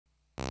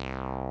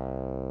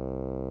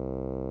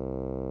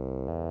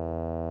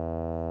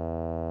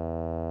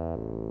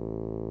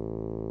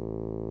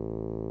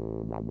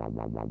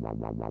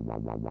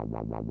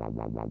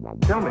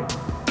Tell me,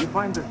 do you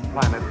find this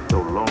planet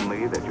so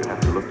lonely that you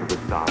have to look to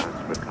the stars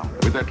for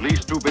comfort? With at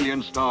least 2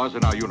 billion stars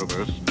in our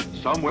universe,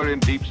 somewhere in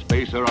deep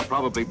space there are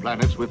probably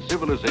planets with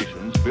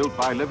civilizations built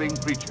by living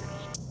creatures.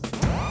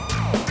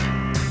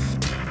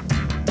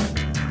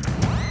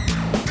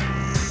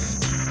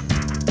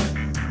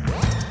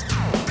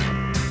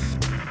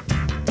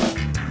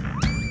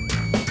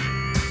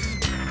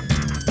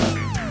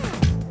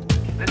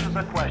 This is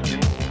a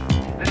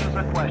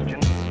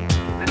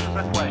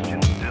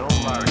question still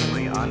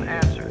largely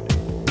unanswered.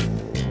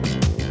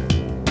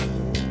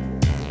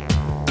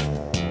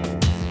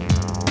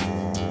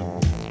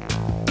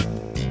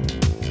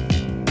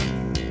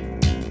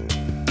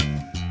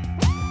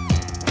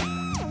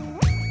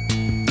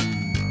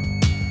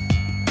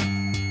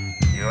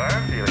 You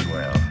are feeling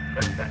well.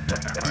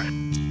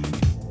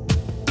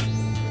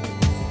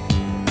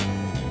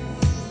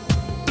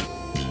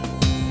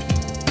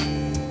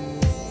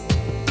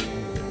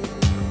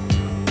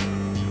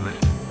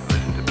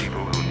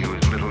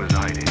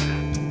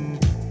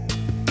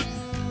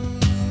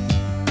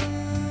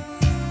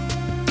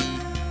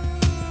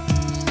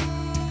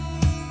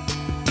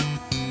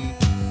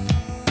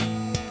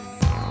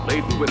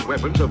 Laden with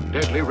weapons of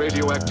deadly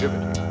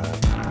radioactivity.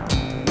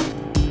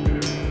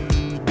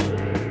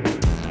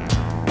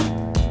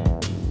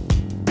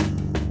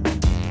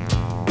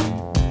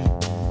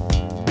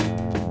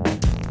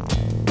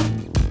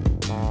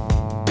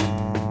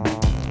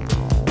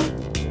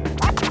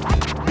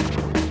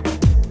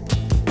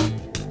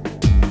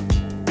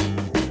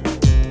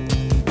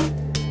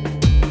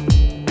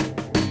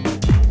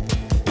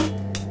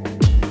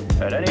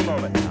 At any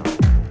moment now.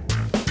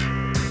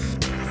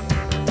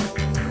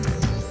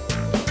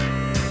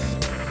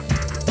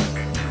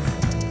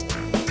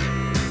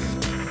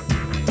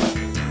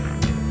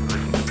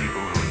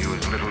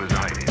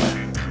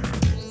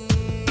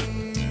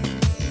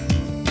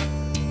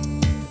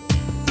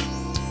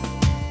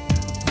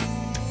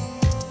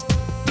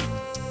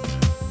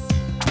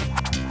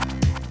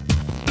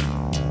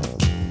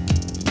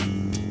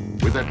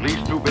 With at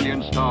least 2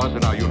 billion stars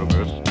in our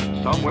universe,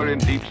 somewhere in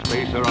deep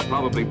space there are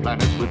probably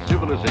planets with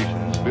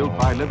civilizations built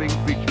by living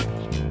creatures.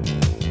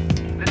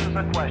 This is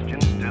a question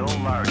still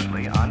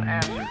largely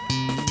unanswered.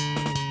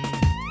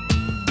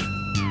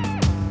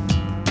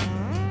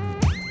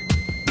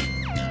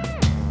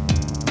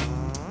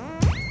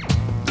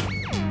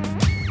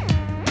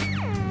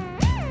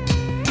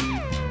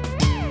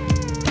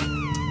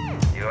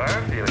 You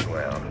are feeling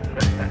well.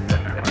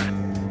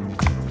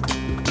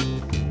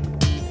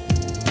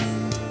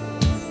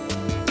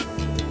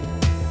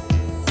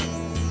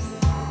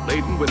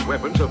 Laden with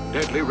weapons of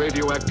deadly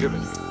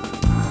radioactivity.